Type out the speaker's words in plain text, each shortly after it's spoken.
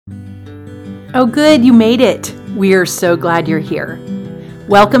Oh, good, you made it. We are so glad you're here.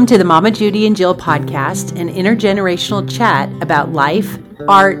 Welcome to the Mama Judy and Jill podcast, an intergenerational chat about life,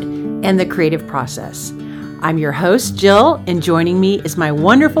 art, and the creative process. I'm your host, Jill, and joining me is my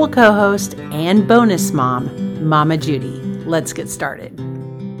wonderful co-host and bonus mom, Mama Judy. Let's get started.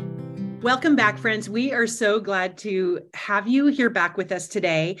 Welcome back, friends. We are so glad to have you here back with us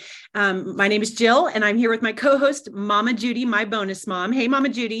today. My name is Jill, and I'm here with my co-host, Mama Judy, my bonus mom. Hey, Mama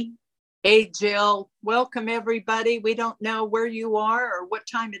Judy. Hey, Jill. Welcome, everybody. We don't know where you are or what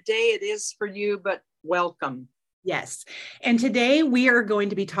time of day it is for you, but welcome. Yes. And today we are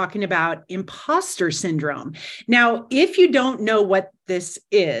going to be talking about imposter syndrome. Now, if you don't know what this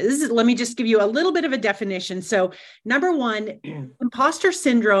is, let me just give you a little bit of a definition. So, number one, imposter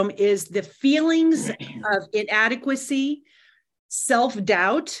syndrome is the feelings of inadequacy,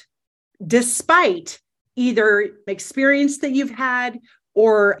 self-doubt, despite either experience that you've had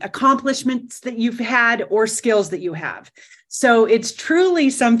or accomplishments that you've had or skills that you have. So it's truly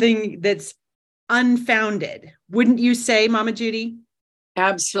something that's unfounded. Wouldn't you say, Mama Judy?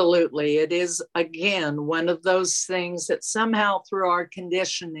 Absolutely. It is, again, one of those things that somehow through our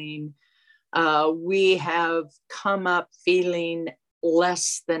conditioning, we have come up feeling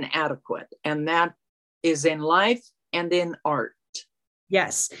less than adequate. And that is in life and in art.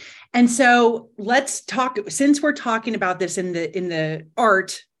 Yes. And so let's talk, since we're talking about this in the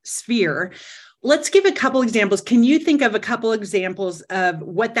art sphere, let's give a couple examples. Can you think of a couple examples of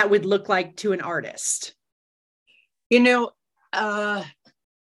what that would look like to an artist? You know,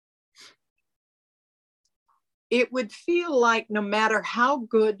 it would feel like no matter how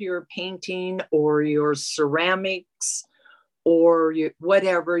good your painting or your ceramics or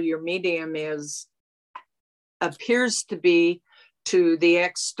whatever your medium is, appears to be to the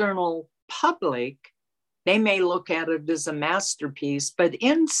external public, they may look at it as a masterpiece, but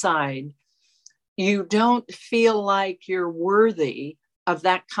inside, you don't feel like you're worthy of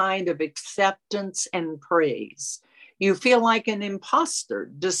that kind of acceptance and praise. You feel like an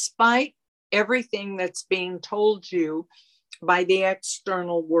imposter, despite everything that's being told you by the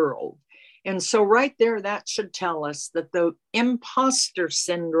external world. And so right there, that should tell us that the imposter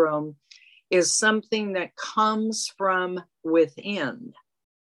syndrome is something that comes from within.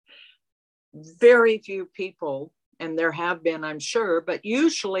 Very few people, and there have been, I'm sure, but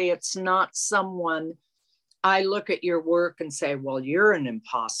usually it's not someone, I look at your work and say, well, you're an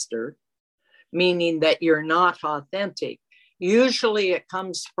imposter, meaning that you're not authentic. Usually it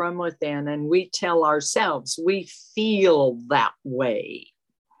comes from within, and we tell ourselves we feel that way.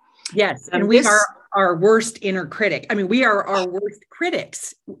 Yes. And we are our worst inner critic. I mean, we are our worst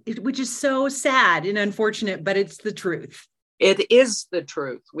critics, which is so sad and unfortunate, but it's the truth. It is the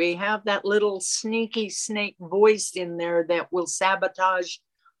truth. We have that little sneaky snake voice in there that will sabotage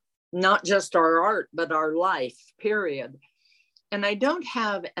not just our art, but our life, period. And I don't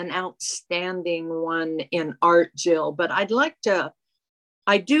have an outstanding one in art, Jill, but I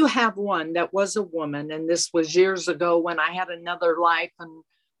do have one that was a woman. And this was years ago when I had another life and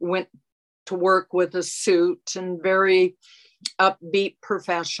went to work with a suit and very upbeat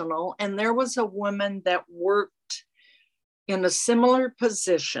professional. And there was a woman that worked in a similar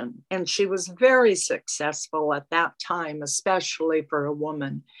position, and she was very successful at that time, especially for a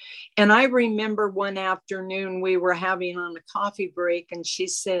woman. And I remember one afternoon we were having on a coffee break, and she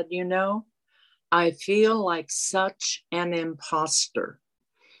said, you know, I feel like such an imposter.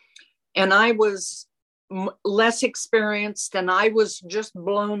 And I was less experienced, and I was just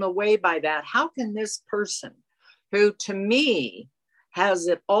blown away by that. How can this person, who to me has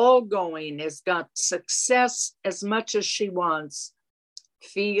it all going, has got success as much as she wants,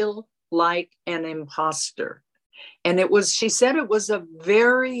 feel like an imposter? And she said it was a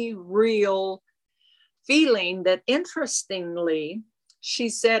very real feeling that, interestingly, she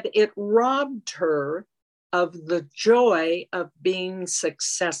said it robbed her of the joy of being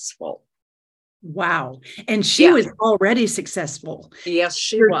successful. Wow. And she was already successful. Yes,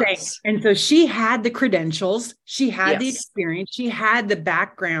 she was. And so she had the credentials, she had the experience, she had the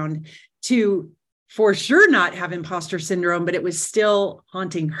background to for sure not have imposter syndrome, but it was still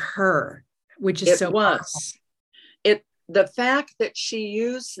haunting her, which is the fact that she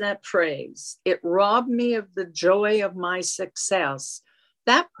used that phrase, it robbed me of the joy of my success,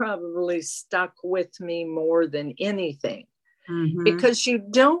 that probably stuck with me more than anything. Mm-hmm. Because you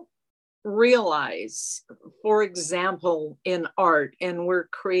don't realize, for example, in art, and we're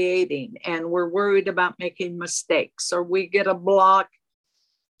creating and we're worried about making mistakes, or we get a block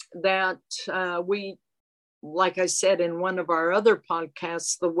that like I said in one of our other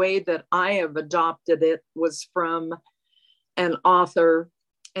podcasts, the way that I have adopted it was from an author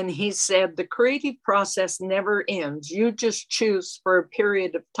And he said, the creative process never ends. You just choose for a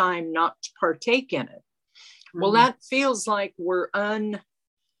period of time not to partake in it. Well, that feels like we're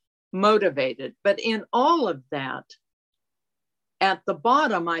unmotivated. But in all of that, at the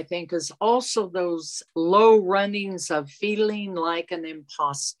bottom, I think, is also those low runnings of feeling like an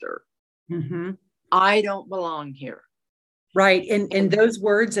imposter. Mm-hmm. I don't belong here. Right. And those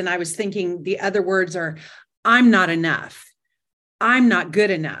words, and I was thinking the other words are, I'm not enough. I'm not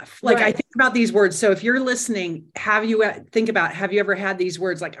good enough. Like I think about these words. So if you're listening, have you ever had these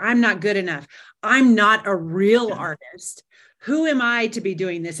words like, I'm not good enough. I'm not a real artist. Who am I to be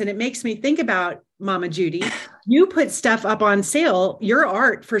doing this? And it makes me think about Mama Judy. You put stuff up on sale, your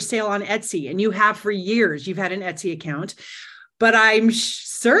art for sale on Etsy, and you have for years. You've had an Etsy account, but I'm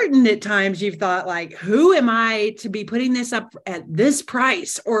certain at times you've thought like, who am I to be putting this up at this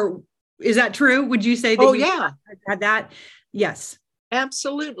price? Or is that true? Would you say that you had that? Yes.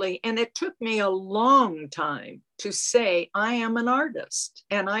 Absolutely. And it took me a long time to say I am an artist.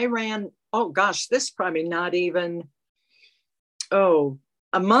 And I ran, this probably not even,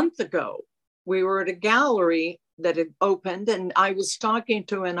 a month ago. We were at a gallery that had opened, and I was talking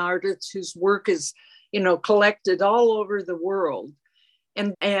to an artist whose work is, collected all over the world.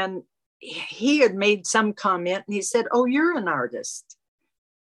 And he had made some comment, and he said, "Oh, you're an artist."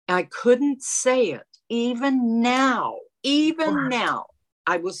 I couldn't say it. Even now,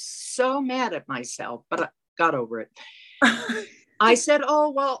 I was so mad at myself, but I got over it. I said, "Oh,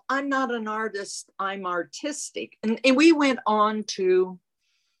 well, I'm not an artist. I'm artistic." And we went on to,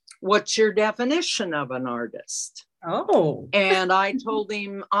 what's your definition of an artist? Oh. And I told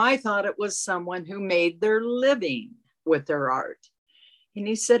him I thought it was someone who made their living with their art. And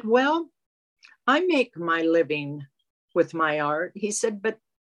he said, "Well, I make my living with my art." He said, "But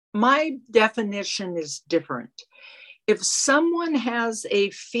my definition is different. If someone has a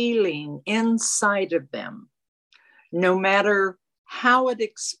feeling inside of them, no matter how it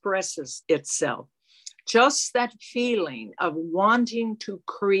expresses itself, just that feeling of wanting to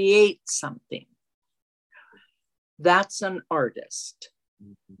create something, that's an artist."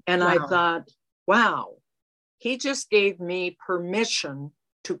 And I thought, wow, he just gave me permission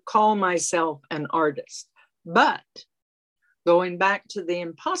to call myself an artist. But going back to the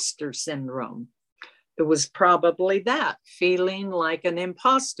imposter syndrome, it was probably that, feeling like an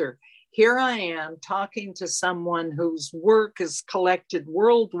imposter. Here I am talking to someone whose work is collected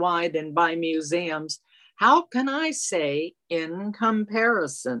worldwide and by museums. How can I say in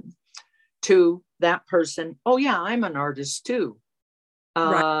comparison to that person, "Oh yeah, I'm an artist too"?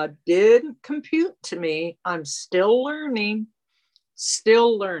 Didn't compute to me. I'm still learning.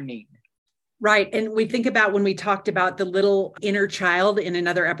 Right. And we think about when we talked about the little inner child in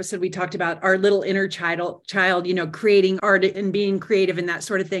another episode, we talked about our little inner child, creating art and being creative and that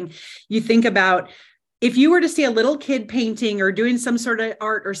sort of thing. You think about if you were to see a little kid painting or doing some sort of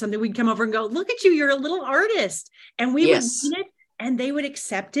art or something, we'd come over and go, "Look at you, you're a little artist." And we would mean it and they would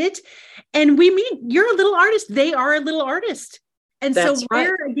accept it. And we mean, you're a little artist. They are a little artist. And that's so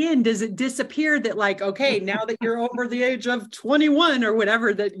where again does it disappear that like, okay, now that you're over the age of 21 or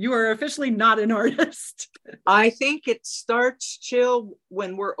whatever, that you are officially not an artist? I think it starts, Jill,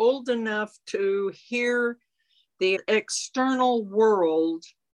 when we're old enough to hear the external world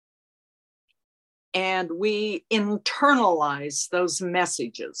and we internalize those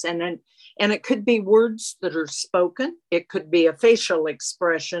messages. And it could be words that are spoken. It could be a facial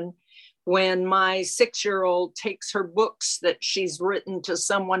expression. When my 6-year-old takes her books that she's written to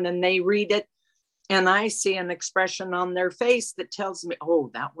someone and they read it, and I see an expression on their face that tells me,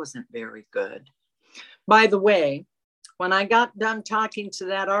 "Oh, that wasn't very good." By the way, when I got done talking to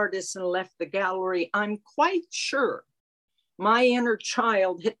that artist and left the gallery, I'm quite sure my inner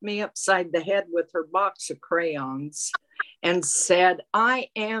child hit me upside the head with her box of crayons and said, "I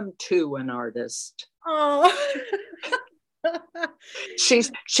am too an artist." Oh. She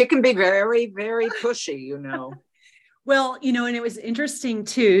can be very, very pushy, Well, and it was interesting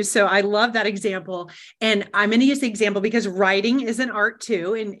too. So I love that example. And I'm going to use the example because writing is an art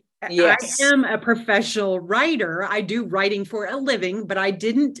too. And yes. I am a professional writer. I do writing for a living, but I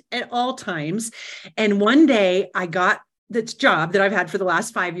didn't at all times. And one day I got this job that I've had for the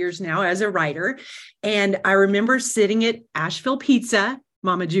last 5 years now as a writer. And I remember sitting at Asheville Pizza,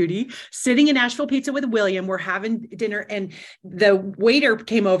 Mama Judy, sitting in Asheville Pizza with William. We're having dinner and the waiter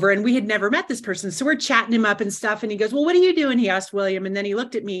came over and we had never met this person. So we're chatting him up and stuff. And he goes, "Well, what are you doing?" He asked William. And then he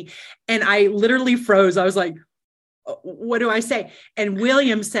looked at me and I literally froze. I was like, "What do I say?" And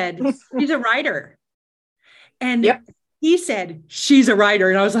William said, "She's a writer." And he said, "She's a writer."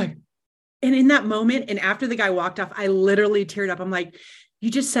 And I was like, and in that moment, and after the guy walked off, I literally teared up. I'm like,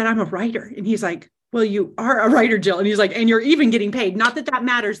 you just said I'm a writer. And he's like, well, you are a writer, Jill. And he's like, and you're even getting paid. Not that that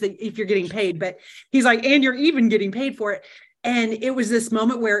matters that if you're getting paid, but he's like, and you're even getting paid for it. And it was this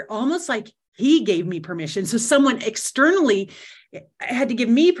moment where almost like he gave me permission. So someone externally had to give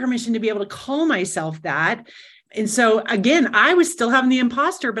me permission to be able to call myself that. And so again, I was still having the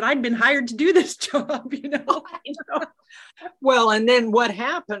imposter, but I'd been hired to do this job, you know. Well, and then what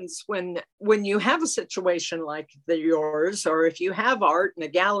happens when you have a situation like yours, or if you have art and a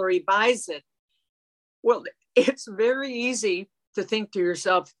gallery buys it, well, it's very easy to think to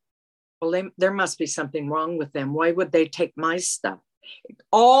yourself, well, there must be something wrong with them. Why would they take my stuff? It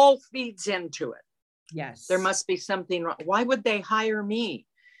all feeds into it. Yes. There must be something wrong. Why would they hire me?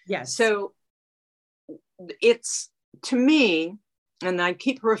 Yes. So it's, to me, and I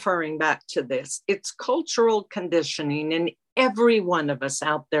keep referring back to this, it's cultural conditioning, and every one of us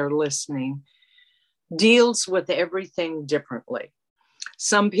out there listening deals with everything differently.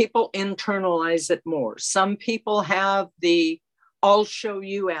 Some people internalize it more. Some people have the I'll show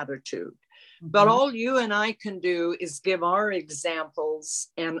you attitude. But all you and I can do is give our examples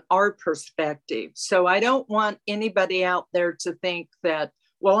and our perspective. So I don't want anybody out there to think that,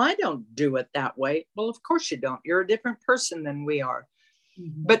 well, I don't do it that way. Well, of course you don't. You're a different person than we are.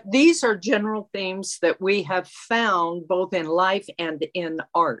 But these are general themes that we have found both in life and in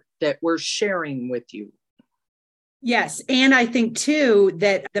art that we're sharing with you. Yes. And I think too,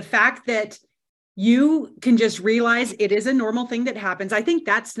 that the fact that you can just realize it is a normal thing that happens. I think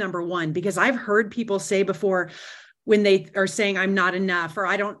that's number one, because I've heard people say before when they are saying I'm not enough, or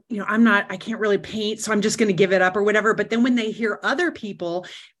I don't, I can't really paint, so I'm just going to give it up or whatever. But then when they hear other people,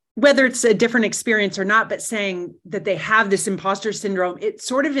 whether it's a different experience or not, but saying that they have this imposter syndrome, it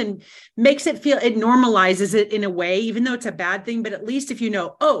sort of makes it feel, it normalizes it in a way, even though it's a bad thing. But at least if you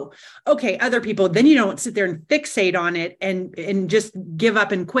know, oh, okay, other people, then you don't sit there and fixate on it and just give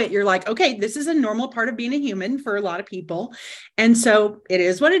up and quit. You're like, okay, this is a normal part of being a human for a lot of people. And so it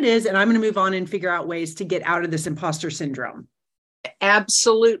is what it is. And I'm going to move on and figure out ways to get out of this imposter syndrome.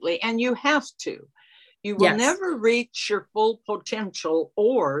 Absolutely. And you have to. You will Yes. never reach your full potential,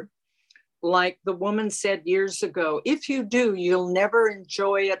 or like the woman said years ago, if you do, you'll never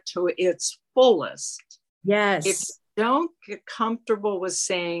enjoy it to its fullest. Yes. If you don't get comfortable with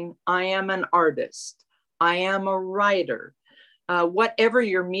saying, I am an artist, I am a writer, whatever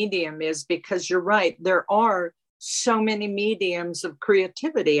your medium is, because you're right, there are so many mediums of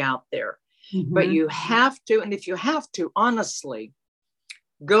creativity out there. But you have to, and if you have to, honestly,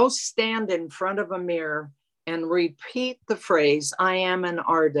 go stand in front of a mirror and repeat the phrase, I am an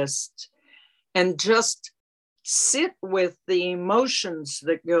artist, and just sit with the emotions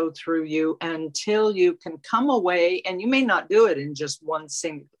that go through you until you can come away. And you may not do it in just one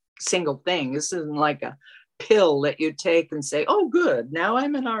single thing. This isn't like a pill that you take and say, oh, good, now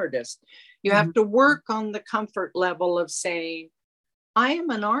I'm an artist. You have to work on the comfort level of saying, I am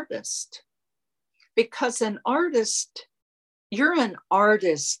an artist. Because an artist, you're an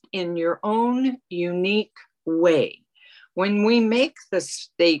artist in your own unique way. When we make the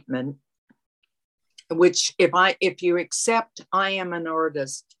statement, which if you accept I am an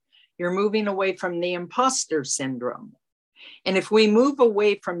artist, you're moving away from the imposter syndrome. And if we move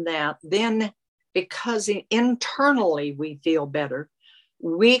away from that, then because internally we feel better,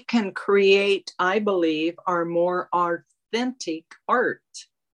 we can create, I believe, our more authentic art.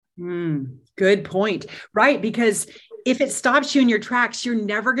 Good point. Right. Because if it stops you in your tracks, you're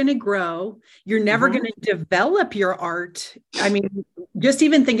never going to grow. You're never going to develop your art. I mean, just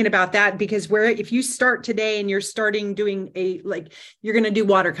even thinking about that, because if you start today and you're starting doing you're going to do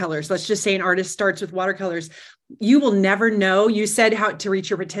watercolors, let's just say an artist starts with watercolors, you will never know. You said how to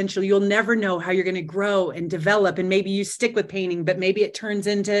reach your potential. You'll never know how you're going to grow and develop. And maybe you stick with painting, but maybe it turns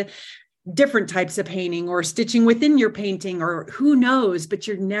into different types of painting or stitching within your painting, or who knows, but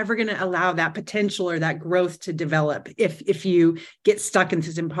you're never going to allow that potential or that growth to develop if you get stuck in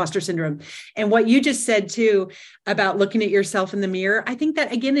this imposter syndrome. And what you just said too, about looking at yourself in the mirror, I think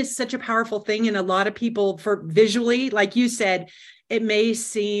that again is such a powerful thing. And a lot of people, for visually, like you said, it may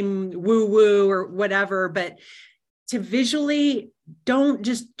seem woo-woo or whatever, but to visually don't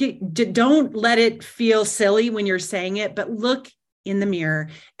let it feel silly when you're saying it, but look in the mirror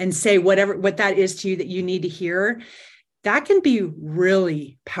and say what that is to you that you need to hear. That can be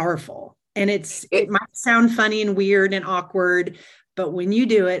really powerful. And it might sound funny and weird and awkward, but when you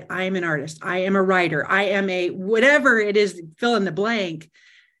do it, I am an artist, I am a writer, I am a whatever it is, fill in the blank,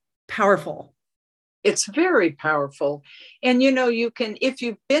 powerful. It's very powerful. And you can, if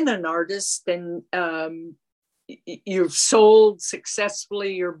you've been an artist and you've sold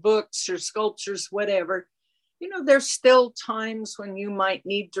successfully your books, your sculptures, whatever, there's still times when you might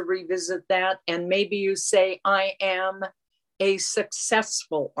need to revisit that. And maybe you say, I am a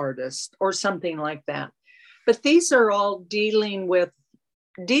successful artist or something like that. But these are all dealing with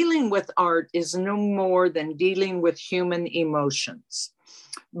art is no more than dealing with human emotions.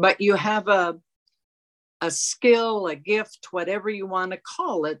 But you have a skill, a gift, whatever you want to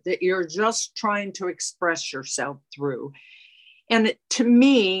call it, that you're just trying to express yourself through. And to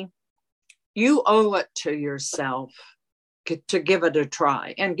me, you owe it to yourself to give it a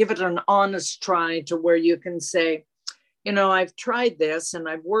try and give it an honest try, to where you can say, I've tried this and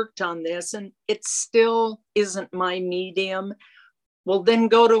I've worked on this and it still isn't my medium. Well, then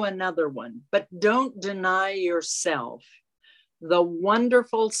go to another one. But don't deny yourself the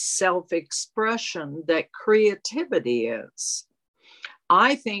wonderful self-expression that creativity is.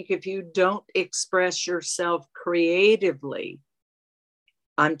 I think if you don't express yourself creatively,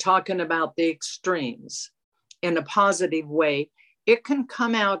 I'm talking about the extremes, in a positive way, it can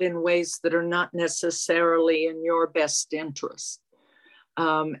come out in ways that are not necessarily in your best interest.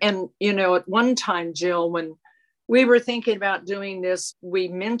 And, at one time, Jill, when we were thinking about doing this, we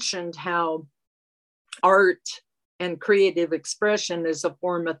mentioned how art and creative expression is a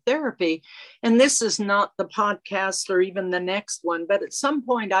form of therapy. And this is not the podcast or even the next one, but at some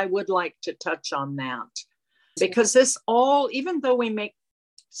point I would like to touch on that, because this all, even though we make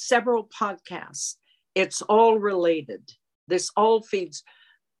several podcasts, it's all related. This all feeds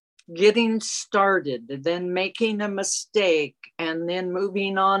getting started, then making a mistake, and then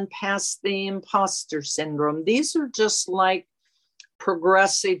moving on past the imposter syndrome. These are just like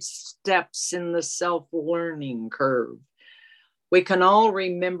progressive steps in the self-learning curve. We can all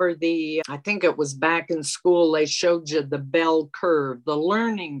remember I think it was back in school, they showed you the bell curve, the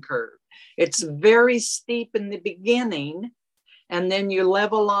learning curve. It's very steep in the beginning, and then you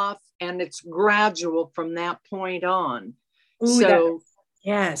level off, and it's gradual from that point on. Ooh,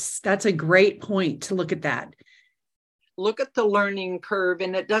 yes, that's a great point to look at that. Look at the learning curve,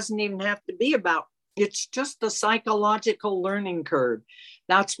 and it doesn't even have to be about, it's just a psychological learning curve.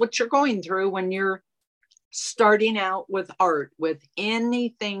 That's what you're going through when you're starting out with art, with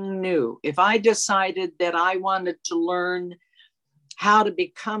anything new. If I decided that I wanted to learn how to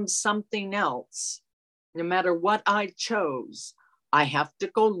become something else, no matter what I chose, I have to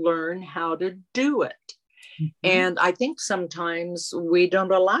go learn how to do it. Mm-hmm. And I think sometimes we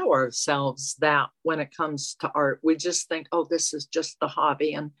don't allow ourselves that when it comes to art. We just think, oh, this is just a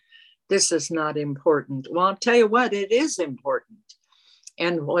hobby and this is not important. Well, I'll tell you what, it is important.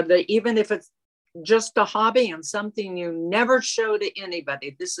 And even if it's just a hobby and something you never show to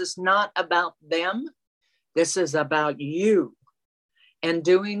anybody, this is not about them. This is about you and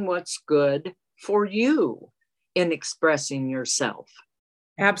doing what's good for you in expressing yourself.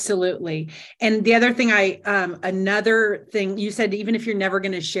 Absolutely. And the other thing another thing you said, even if you're never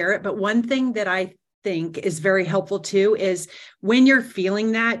going to share it, but one thing that I think is very helpful too, is when you're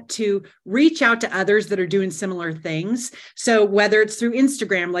feeling that, to reach out to others that are doing similar things. So whether it's through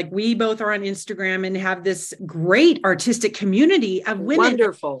Instagram, like we both are on Instagram and have this great artistic community of women.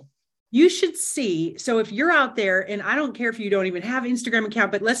 Wonderful. You should see. So if you're out there, and I don't care if you don't even have an Instagram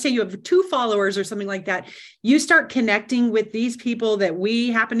account, but let's say you have 2 followers or something like that, you start connecting with these people that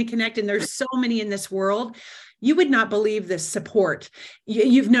we happen to connect. And there's so many in this world. You would not believe the support.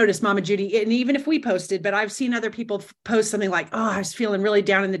 You've noticed, Mama Judy, and even if we posted, but I've seen other people post something like, oh, I was feeling really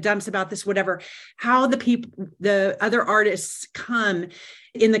down in the dumps about this, whatever, how the other artists come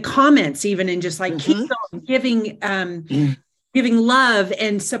in the comments, even, and just like keep going, giving love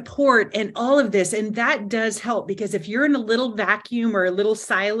and support and all of this. And that does help, because if you're in a little vacuum or a little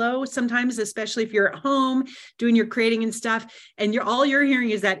silo, sometimes, especially if you're at home doing your creating and stuff, and all you're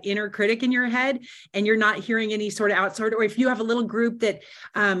hearing is that inner critic in your head, and you're not hearing any sort of outside, or if you have a little group that,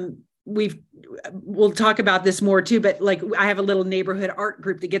 we'll talk about this more too, but like I have a little neighborhood art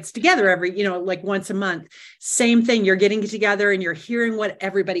group that gets together every, like once a month. Same thing. You're getting together and you're hearing what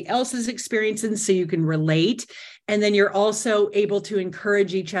everybody else is experiencing so you can relate. And then you're also able to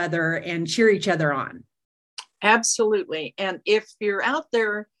encourage each other and cheer each other on. Absolutely. And if you're out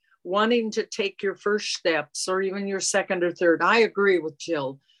there wanting to take your first steps or even your second or third, I agree with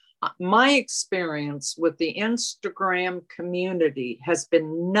Jill. My experience with the Instagram community has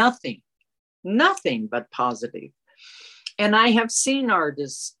been nothing but positive. And I have seen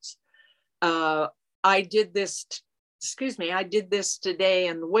artists. I did this today.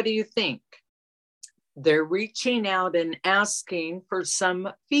 And what do you think? They're reaching out and asking for some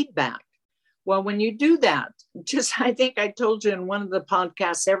feedback. Well, when you do that, I think I told you in one of the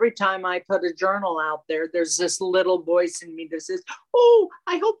podcasts, every time I put a journal out there, there's this little voice in me that says, oh,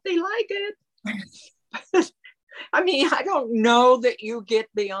 I hope they like it. I mean, I don't know that you get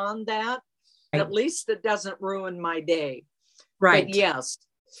beyond that. Right. At least it doesn't ruin my day. Right. But yes,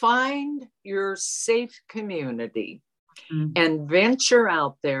 find your safe community Mm. and venture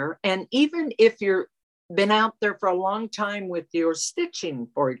out there. And even if you've been out there for a long time with your stitching,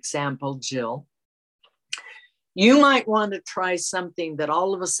 for example, Jill, you might want to try something that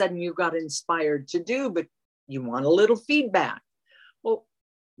all of a sudden you got inspired to do, but you want a little feedback. Well,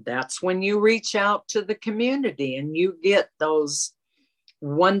 that's when you reach out to the community and you get those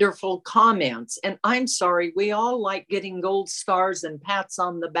wonderful comments. And I'm sorry, we all like getting gold stars and pats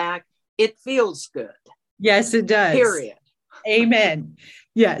on the back. It feels good. Yes, it does. Period. Amen.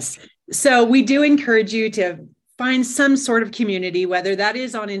 Yes. So we do encourage you to find some sort of community, whether that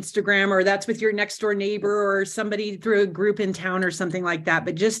is on Instagram or that's with your next door neighbor or somebody through a group in town or something like that.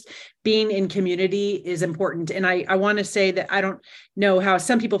 But just being in community is important. And I want to say that I don't know how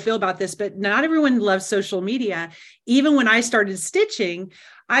some people feel about this, but not everyone loves social media. Even when I started stitching,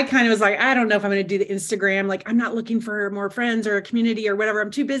 I kind of was like, I don't know if I'm going to do the Instagram. Like, I'm not looking for more friends or a community or whatever. I'm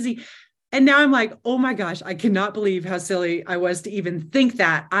too busy. And now I'm like, oh my gosh, I cannot believe how silly I was to even think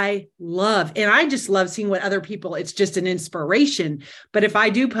that. I just love seeing what other people, it's just an inspiration. But if I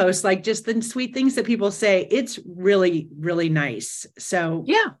do post like just the sweet things that people say, it's really, really nice. So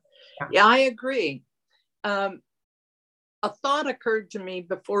yeah, I agree. A thought occurred to me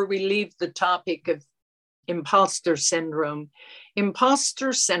before we leave the topic of imposter syndrome.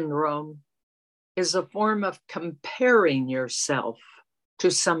 Imposter syndrome is a form of comparing yourself to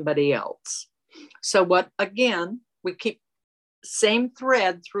somebody else. So we keep same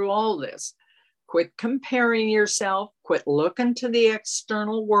thread through all this. Quit comparing yourself, quit looking to the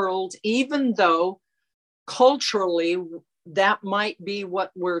external world, even though culturally that might be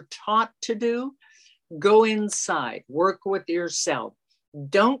what we're taught to do. Go inside, work with yourself.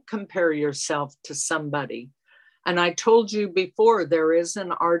 Don't compare yourself to somebody. And I told you before, there is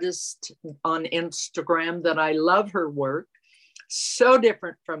an artist on Instagram that I love her work. So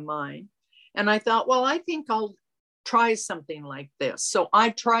different from mine. And I thought, well, I think I'll try something like this. So I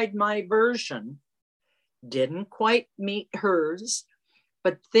tried my version, didn't quite meet hers.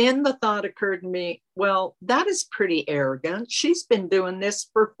 But then the thought occurred to me, well, that is pretty arrogant. She's been doing this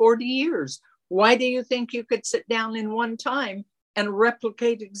for 40 years. Why do you think you could sit down in one time and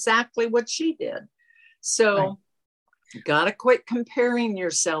replicate exactly what she did? So got to quit comparing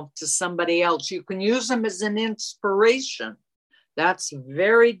yourself to somebody else. You can use them as an inspiration. That's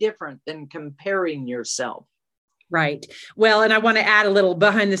very different than comparing yourself. Right. Well, and I want to add a little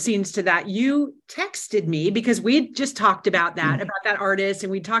behind the scenes to that. You texted me because we just talked about that artist,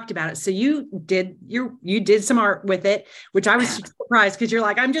 and we talked about it. So you did some art with it, which I was surprised because you're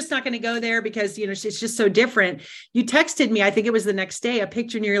like, I'm just not going to go there because, it's just so different. You texted me, I think it was the next day, a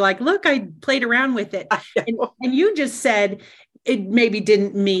picture, and you're like, look, I played around with it. And you just said it maybe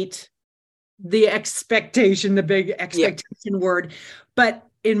didn't meet the expectation, the big expectation word. But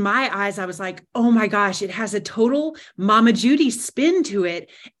in my eyes, I was like, oh my gosh, it has a total Mama Judy spin to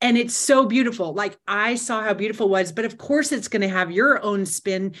it. And it's so beautiful. Like, I saw how beautiful it was, but of course it's going to have your own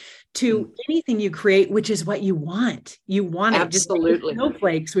spin to anything you create, which is what you want. You want it. Absolutely. Just like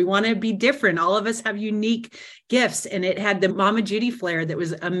snowflakes. We want to be different. All of us have unique gifts. And it had the Mama Judy flair that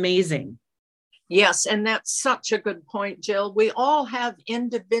was amazing. Yes, and that's such a good point, Jill. We all have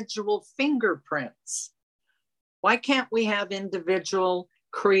individual fingerprints. Why can't we have individual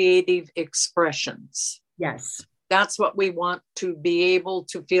creative expressions? Yes. That's what we want to be able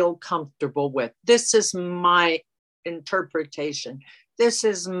to feel comfortable with. This is my interpretation. This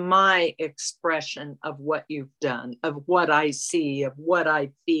is my expression of what you've done, of what I see, of what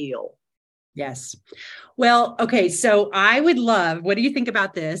I feel. Yes. Well, okay. So I would love, what do you think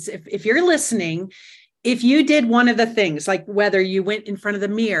about this? If you're listening, if you did one of the things, like whether you went in front of the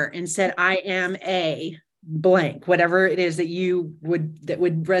mirror and said, I am a blank, whatever it is that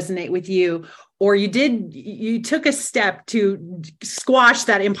would resonate with you, or you took a step to squash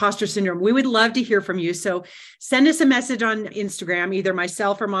that imposter syndrome, we would love to hear from you. So send us a message on Instagram, either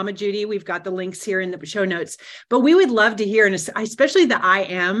myself or Mama Judy. We've got the links here in the show notes, but we would love to hear, and especially the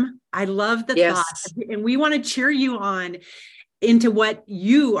I love the thought, and we want to cheer you on into what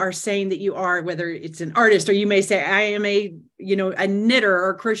you are saying that you are, whether it's an artist, or you may say, I am a knitter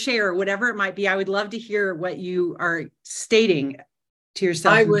or crocheter or whatever it might be. I would love to hear what you are stating to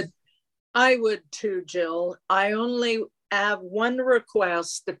yourself. I would too, Jill. I only have one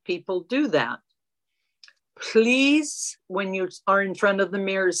request if people do that. Please, when you are in front of the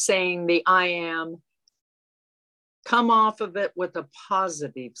mirror saying the I am, come off of it with a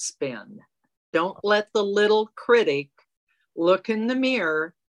positive spin. Don't let the little critic look in the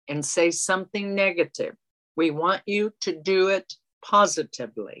mirror and say something negative. We want you to do it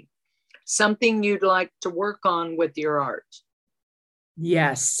positively. Something you'd like to work on with your art.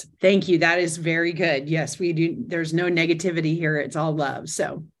 Yes. Thank you. That is very good. Yes, we do. There's no negativity here. It's all love.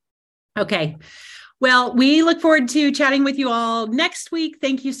 So, okay. Well, we look forward to chatting with you all next week.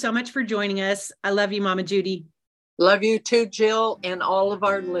 Thank you so much for joining us. I love you, Mama Judy. Love you too, Jill, and all of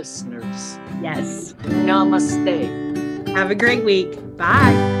our listeners. Yes. Namaste. Have a great week.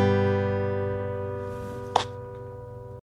 Bye.